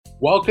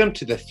Welcome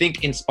to the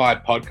Think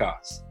Inspired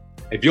podcast.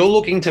 If you're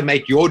looking to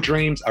make your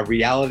dreams a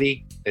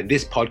reality, then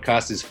this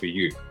podcast is for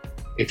you.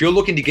 If you're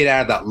looking to get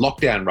out of that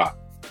lockdown rut,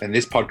 then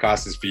this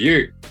podcast is for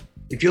you.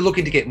 If you're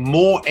looking to get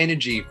more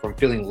energy from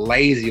feeling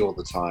lazy all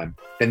the time,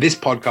 then this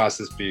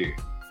podcast is for you.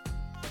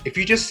 If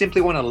you just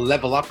simply want to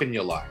level up in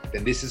your life,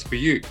 then this is for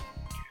you.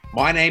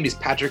 My name is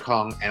Patrick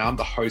Hong, and I'm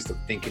the host of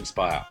Think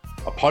Inspire,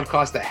 a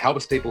podcast that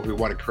helps people who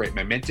want to create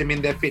momentum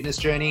in their fitness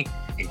journey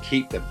and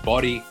keep the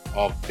body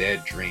of their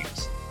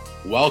dreams.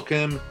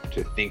 Welcome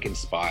to Think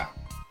Inspire.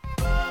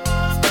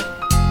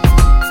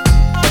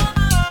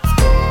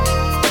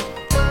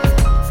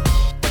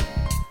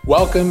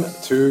 Welcome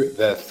to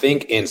the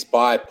Think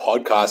Inspire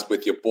podcast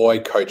with your boy,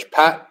 Coach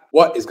Pat.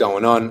 What is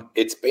going on?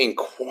 It's been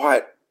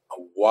quite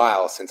a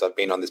while since I've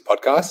been on this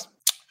podcast.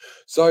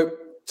 So,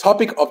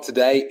 topic of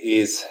today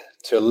is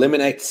to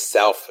eliminate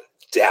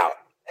self-doubt.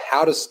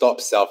 How to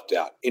stop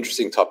self-doubt.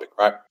 Interesting topic,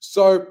 right?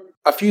 So,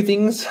 a few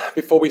things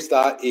before we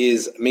start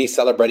is me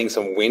celebrating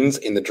some wins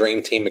in the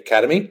Dream Team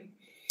Academy.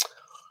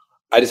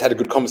 I just had a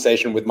good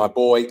conversation with my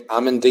boy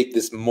Amandeep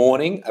this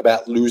morning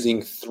about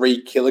losing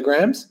 3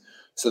 kilograms.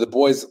 So the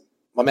boys,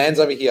 my man's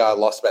over here,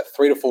 lost about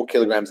 3 to 4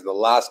 kilograms in the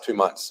last 2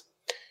 months.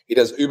 He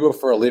does Uber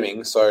for a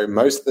living, so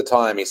most of the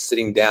time he's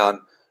sitting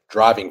down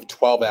driving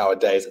 12-hour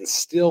days and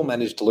still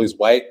managed to lose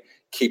weight,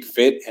 keep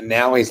fit, and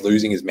now he's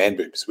losing his man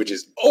boobs, which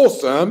is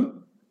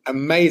awesome.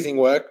 Amazing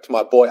work to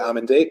my boy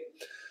Amandeep.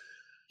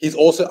 He's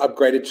also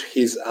upgraded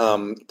his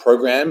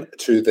program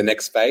to the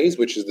next phase,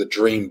 which is the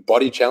Dream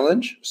Body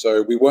Challenge.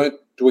 So we weren't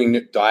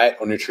doing diet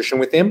or nutrition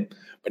with him,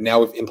 but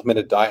now we've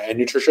implemented diet and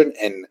nutrition,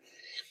 and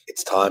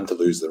it's time to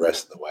lose the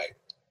rest of the weight.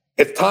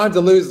 It's time to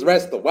lose the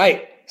rest of the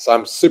weight. So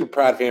I'm super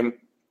proud of him.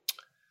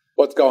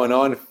 What's going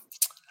on?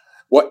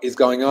 What is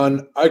going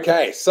on?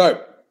 Okay,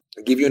 so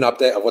I'll give you an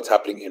update of what's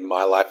happening in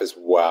my life as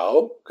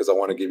well, because I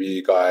want to give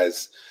you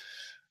guys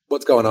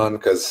what's going on,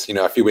 because,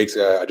 a few weeks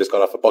ago, I just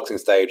got off a boxing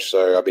stage,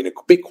 so I've been a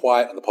bit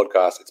quiet on the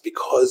podcast. It's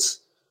because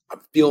I'm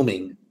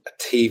filming a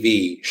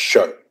TV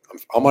show.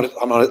 I'm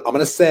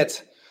on a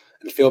set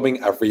and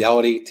filming a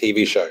reality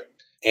TV show.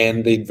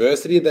 And the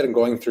adversity that I'm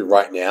going through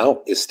right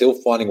now is still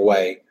finding a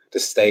way to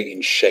stay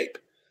in shape.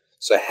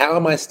 So how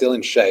am I still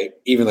in shape,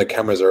 even though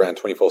cameras are around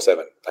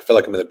 24/7? I feel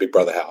like I'm in a Big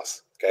Brother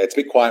house. Okay, it's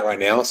a bit quiet right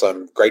now, so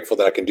I'm grateful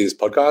that I can do this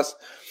podcast.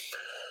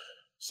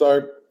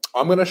 So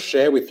I'm going to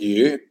share with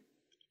you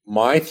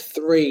my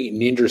 3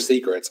 ninja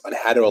secrets on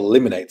how to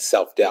eliminate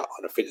self-doubt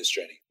on a fitness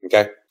journey,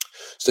 okay?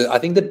 So I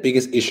think the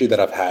biggest issue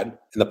that I've had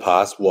in the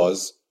past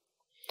was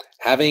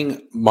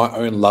having my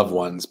own loved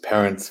ones,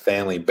 parents,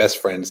 family, best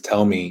friends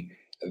tell me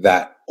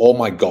that all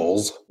my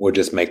goals were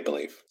just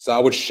make-believe. So I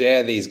would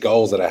share these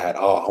goals that I had.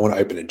 Oh, I want to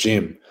open a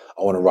gym.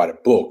 I want to write a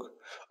book.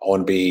 I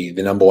want to be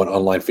the #1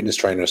 online fitness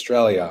trainer in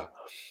Australia.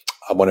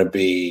 I want to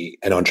be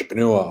an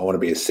entrepreneur. I want to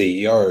be a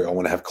CEO. I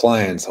want to have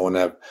clients. I want to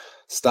have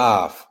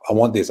staff. I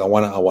want this. I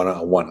want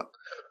it.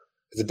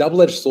 It's a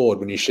double-edged sword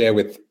when you share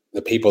with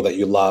the people that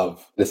you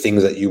love the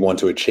things that you want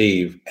to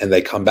achieve, and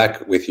they come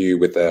back with you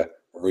with a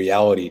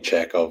reality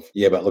check of,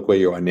 yeah, but look where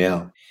you are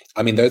now.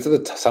 I mean, those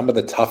are some of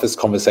the toughest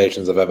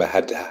conversations I've ever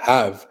had to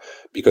have,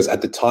 because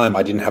at the time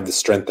I didn't have the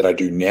strength that I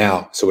do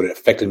now, so it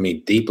affected me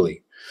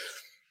deeply.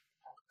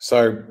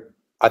 So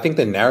I think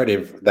the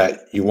narrative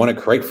that you want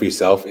to create for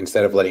yourself,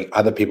 instead of letting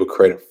other people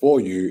create it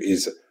for you,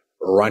 is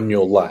run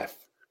your life.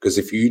 Because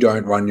if you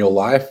don't run your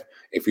life,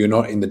 if you're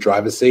not in the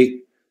driver's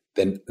seat,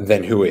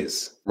 then who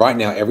is? Right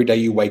now, every day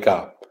you wake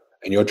up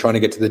and you're trying to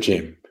get to the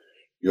gym,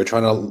 you're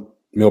trying to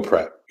meal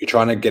prep, you're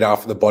trying to get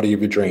after the body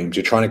of your dreams,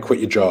 you're trying to quit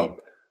your job,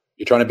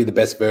 you're trying to be the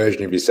best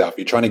version of yourself,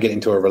 you're trying to get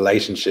into a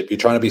relationship, you're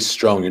trying to be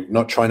strong, you're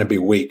not trying to be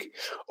weak.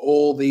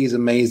 All these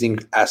amazing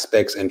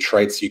aspects and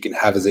traits you can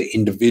have as an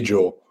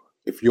individual.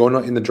 If you're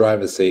not in the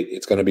driver's seat,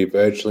 it's going to be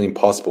virtually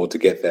impossible to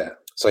get there.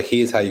 So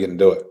here's how you're going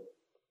to do it.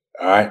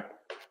 All right?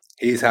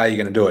 Here's how you're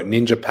going to do it.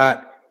 Ninja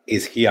Pat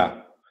is here,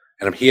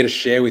 and I'm here to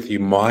share with you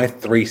my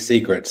 3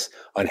 secrets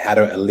on how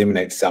to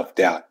eliminate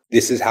self-doubt.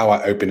 This is how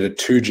I opened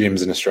 2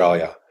 gyms in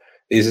Australia.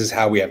 This is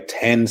how we have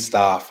 10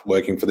 staff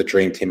working for the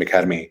Dream Team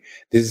Academy.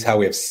 This is how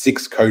we have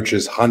 6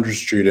 coaches, 100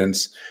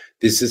 students.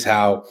 This is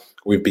how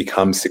we've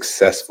become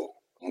successful,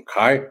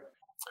 okay?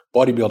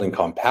 Bodybuilding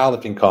comp,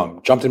 powerlifting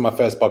comp, jumped in my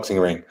first boxing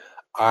ring.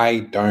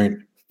 I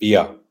don't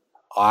fear.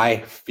 I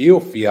feel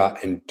fear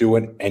and do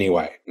it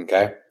anyway,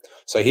 okay?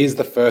 So here's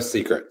the first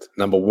secret.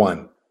 Number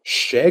 1,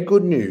 share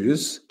good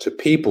news to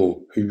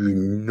people who you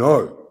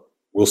know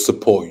will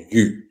support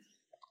you.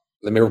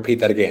 Let me repeat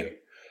that again.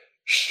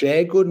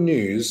 Share good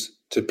news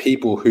to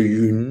people who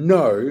you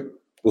know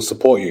will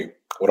support you.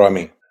 What do I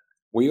mean?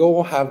 We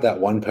all have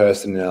that one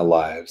person in our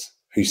lives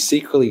who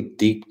secretly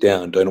deep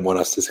down don't want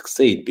us to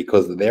succeed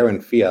because they're in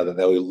fear that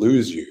they'll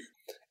lose you.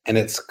 And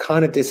it's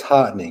kind of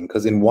disheartening,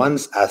 because in one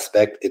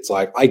aspect, it's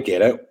like, I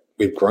get it.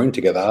 We've grown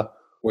together.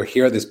 We're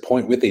here at this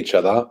point with each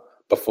other.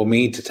 But for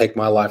me to take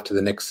my life to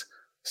the next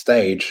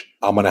stage,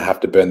 I'm going to have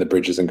to burn the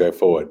bridges and go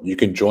forward. You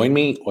can join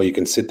me or you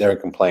can sit there and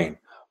complain.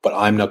 But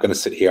I'm not going to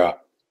sit here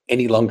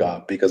any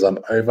longer because I'm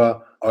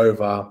over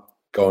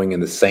going in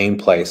the same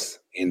place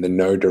in the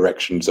no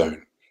direction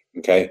zone.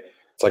 Okay.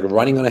 It's like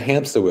running on a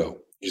hamster wheel.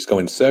 You just go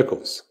in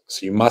circles.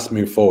 So you must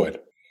move forward.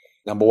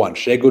 Number one,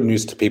 share good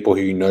news to people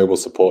who you know will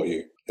support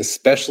you,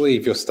 especially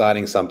if you're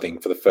starting something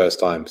for the first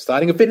time,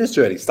 starting a fitness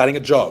journey, starting a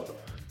job.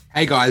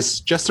 Hey guys,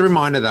 just a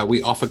reminder that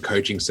we offer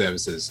coaching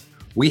services.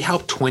 We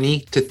help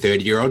 20 to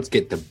 30-year-olds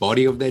get the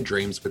body of their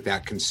dreams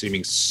without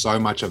consuming so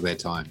much of their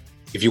time.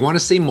 If you want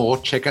to see more,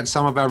 check out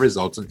some of our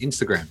results on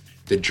Instagram,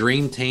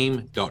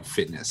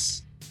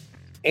 thedreamteam.fitness.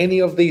 Any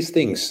of these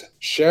things,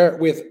 share it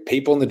with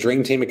people in the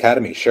Dream Team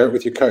Academy, share it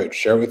with your coach,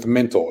 share it with a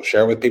mentor,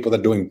 share it with people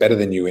that are doing better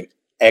than you in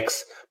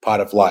X part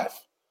of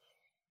life.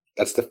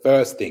 That's the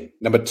first thing.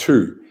 Number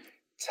two,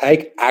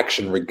 take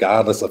action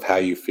regardless of how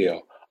you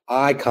feel.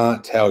 I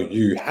can't tell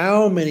you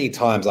how many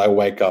times I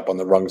wake up on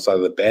the wrong side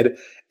of the bed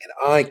and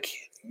I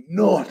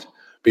cannot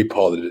be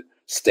bothered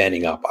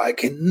standing up. I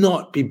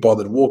cannot be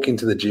bothered walking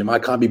to the gym. I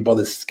can't be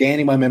bothered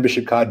scanning my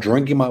membership card,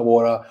 drinking my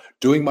water,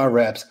 doing my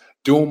reps,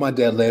 doing my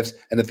deadlifts,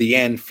 and at the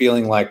end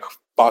feeling like,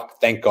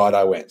 fuck, thank God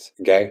I went,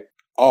 okay?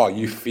 Oh,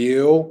 you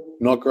feel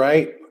not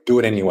great? Do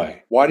it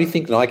anyway. Why do you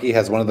think Nike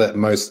has one of the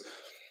most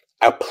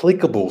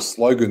applicable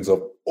slogans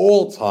of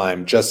all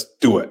time? Just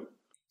do it.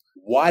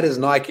 Why does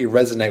Nike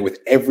resonate with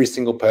every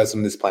single person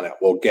on this planet?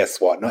 Well,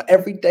 guess what? Not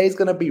every day is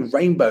going to be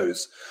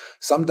rainbows.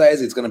 Some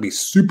days it's going to be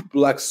super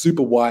black,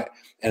 super white,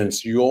 and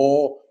it's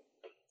your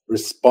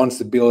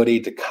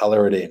responsibility to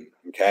color it in,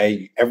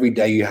 okay? Every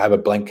day you have a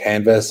blank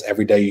canvas.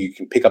 Every day you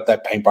can pick up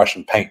that paintbrush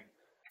and paint.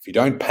 If you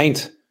don't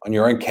paint on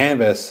your own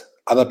canvas,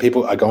 other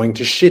people are going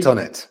to shit on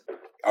it,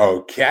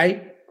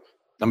 okay?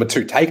 Number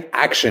two, take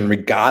action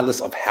regardless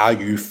of how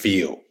you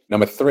feel.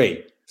 Number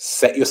three,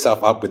 set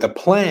yourself up with a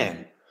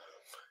plan.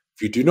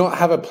 If you do not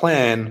have a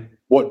plan,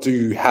 what do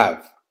you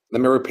have?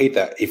 Let me repeat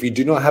that. If you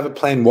do not have a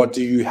plan, what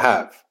do you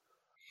have?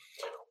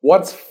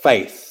 What's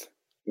faith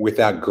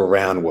without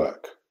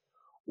groundwork?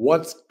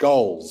 What's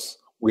goals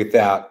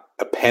without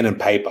a pen and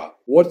paper?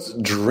 What's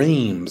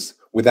dreams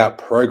without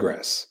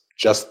progress?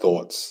 Just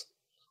thoughts,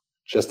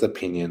 just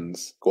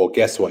opinions. Well,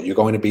 guess what? You're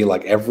going to be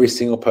like every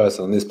single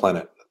person on this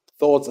planet.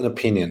 Thoughts and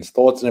opinions,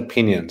 thoughts and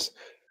opinions.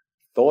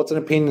 Thoughts and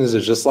opinions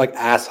are just like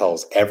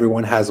assholes.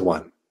 Everyone has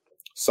one.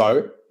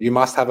 So you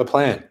must have a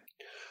plan.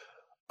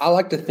 I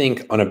like to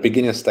think on a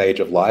beginner stage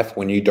of life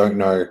when you don't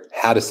know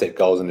how to set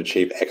goals and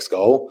achieve X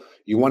goal,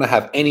 you want to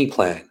have any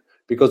plan.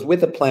 Because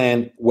with a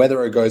plan,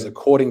 whether it goes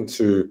according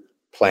to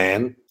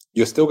plan,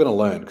 you're still going to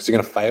learn because you're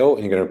going to fail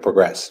and you're going to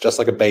progress. Just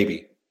like a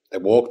baby. They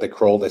walk, they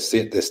crawl, they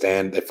sit, they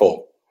stand, they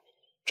fall.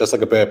 Just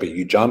like a burpee,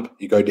 you jump,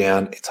 you go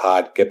down, it's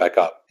hard, get back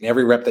up. And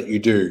every rep that you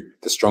do,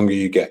 the stronger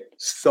you get.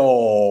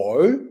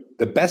 So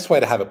the best way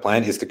to have a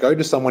plan is to go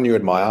to someone you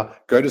admire,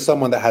 go to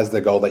someone that has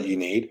the goal that you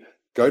need,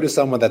 go to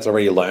someone that's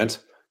already learnt,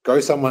 go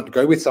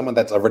with someone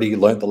that's already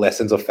learnt the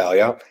lessons of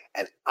failure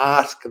and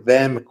ask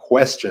them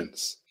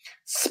questions,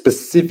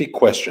 specific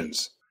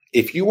questions.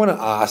 If you want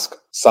to ask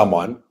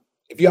someone,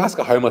 if you ask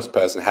a homeless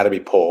person how to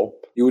be poor,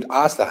 you would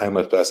ask the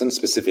homeless person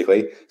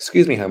specifically,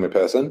 excuse me, homeless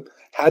person,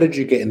 how did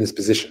you get in this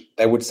position?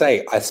 They would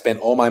say, I spent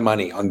all my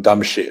money on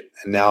dumb shit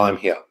and now I'm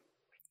here.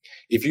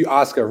 If you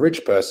ask a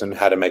rich person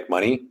how to make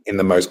money in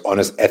the most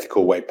honest,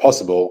 ethical way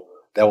possible,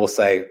 they will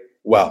say,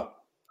 well,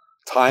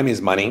 time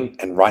is money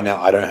and right now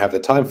I don't have the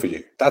time for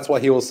you. That's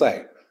what he will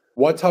say.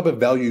 What type of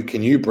value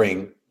can you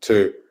bring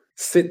to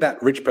sit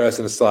that rich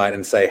person aside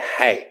and say,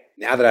 hey,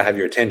 now that I have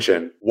your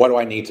attention, what do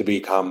I need to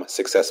become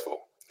successful?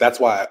 That's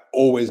why I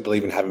always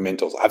believe in having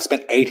mentors. I've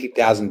spent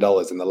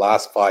 $80,000 in the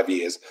last 5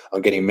 years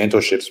on getting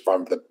mentorships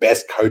from the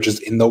best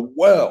coaches in the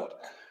world.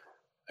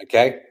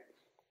 Okay?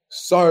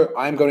 So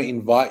I'm going to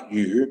invite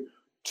you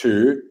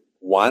to,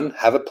 one,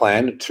 have a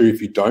plan. Two,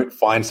 if you don't,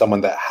 find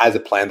someone that has a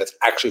plan that's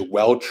actually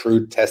well,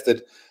 true,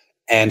 tested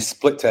and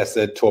split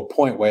tested to a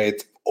point where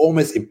it's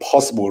almost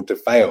impossible to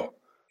fail.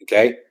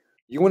 Okay?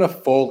 You want to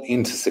fall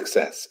into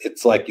success.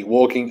 It's like you're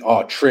walking,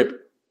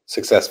 trip,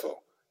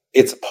 successful.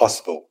 It's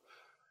possible.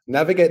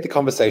 Navigate the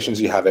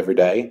conversations you have every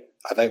day.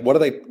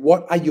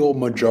 What are your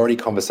majority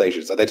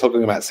conversations? Are they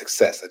talking about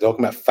success? Are they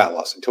talking about fat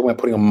loss? Are you talking about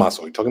putting on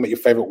muscle? Are you talking about your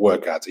favorite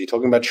workouts? Are you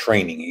talking about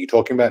training? Are you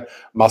talking about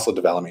muscle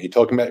development? Are you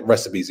talking about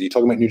recipes? Are you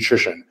talking about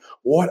nutrition?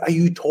 What are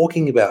you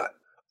talking about?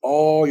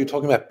 Oh, you're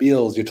talking about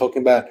bills. You're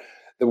talking about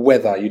the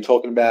weather. You're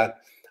talking about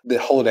the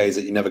holidays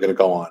that you're never going to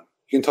go on.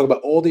 You can talk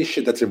about all this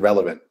shit that's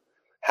irrelevant.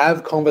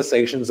 Have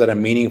conversations that are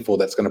meaningful,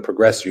 that's going to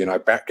progress you. And I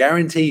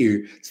guarantee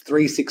you, it's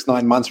 3, 6,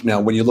 9 months from now,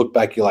 when you look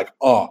back, you're like,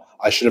 oh,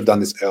 I should have done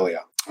this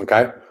earlier.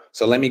 Okay?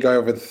 So let me go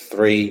over the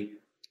 3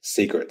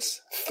 secrets.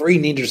 3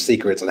 ninja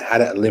secrets on how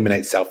to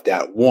eliminate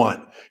self-doubt.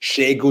 Number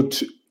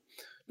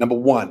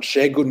 1,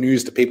 share good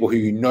news to people who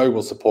you know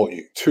will support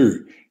you.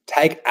 2,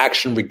 take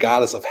action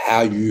regardless of how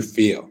you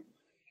feel.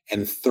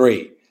 And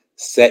 3,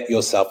 set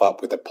yourself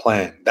up with a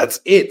plan. That's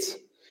it.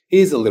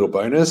 Here's a little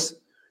bonus.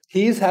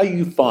 Here's how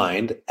you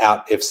find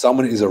out if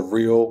someone is a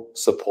real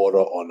supporter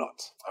or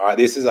not. All right,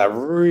 this is a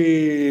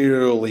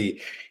really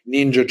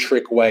ninja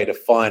trick way to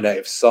find out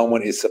if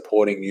someone is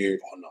supporting you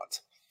or not.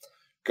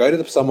 Go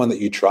to someone that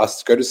you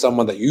trust. Go to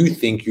someone that you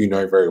think you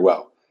know very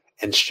well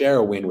and share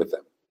a win with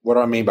them. What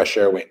do I mean by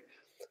share a win?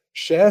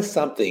 Share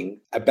something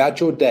about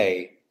your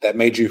day that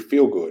made you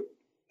feel good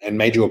and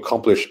made you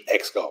accomplish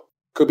X goal.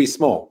 Could be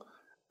small.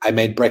 I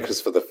made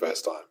breakfast for the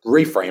first time.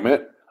 Reframe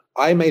it.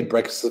 I made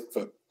breakfast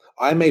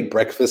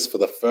for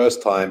the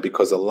first time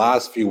because the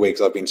last few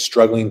weeks I've been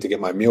struggling to get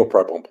my meal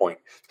prep on point.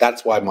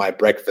 That's why my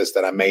breakfast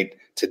that I made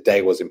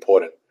today was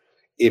important.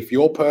 If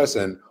your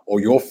person or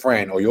your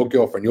friend or your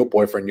girlfriend, your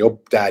boyfriend, your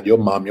dad, your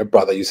mom, your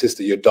brother, your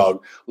sister, your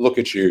dog look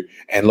at you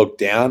and look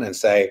down and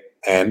say,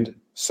 and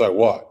so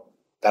what?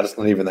 That is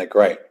not even that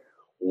great.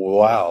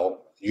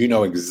 Well, you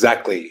know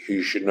exactly who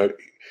you should know.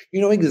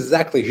 You know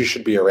exactly who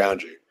should be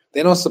around you.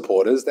 They're not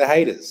supporters, they're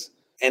haters.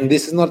 And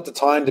this is not the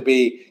time to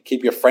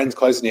keep your friends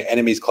close and your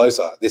enemies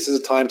closer. This is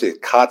a time to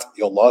cut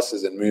your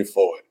losses and move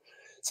forward.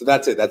 So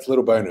that's it. That's a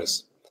little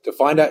bonus. To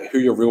find out who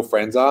your real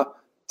friends are,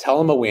 tell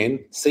them a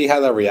win, see how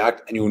they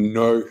react, and you'll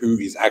know who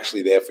is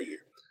actually there for you.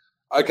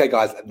 Okay,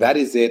 guys, that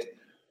is it.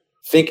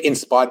 Think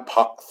Inspired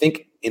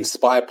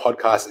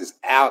podcast is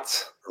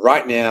out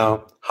right now.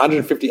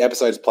 150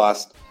 episodes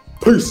plus.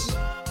 Peace.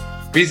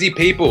 Busy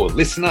people,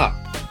 listen up.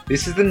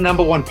 This is the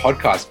 #1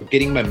 podcast for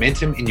getting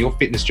momentum in your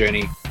fitness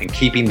journey and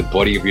keeping the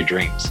body of your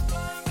dreams.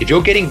 If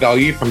you're getting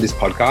value from this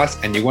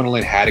podcast and you want to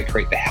learn how to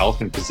create the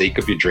health and physique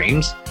of your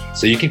dreams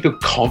so you can feel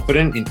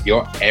confident in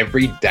your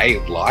everyday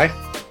life,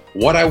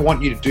 what I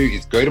want you to do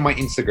is go to my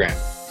Instagram,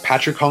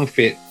 Patrick Hong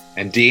Fit,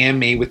 and DM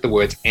me with the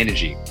words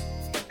energy.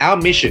 Our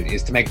mission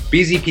is to make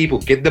busy people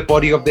get the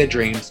body of their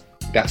dreams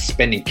without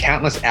spending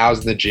countless hours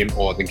in the gym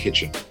or the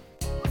kitchen.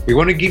 We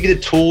want to give you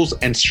the tools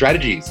and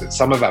strategies that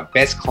some of our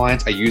best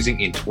clients are using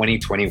in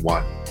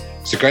 2021.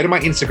 So go to my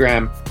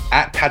Instagram,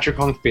 @Patrick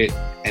Hong Fit,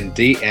 and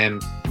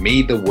DM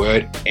me the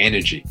word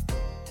energy.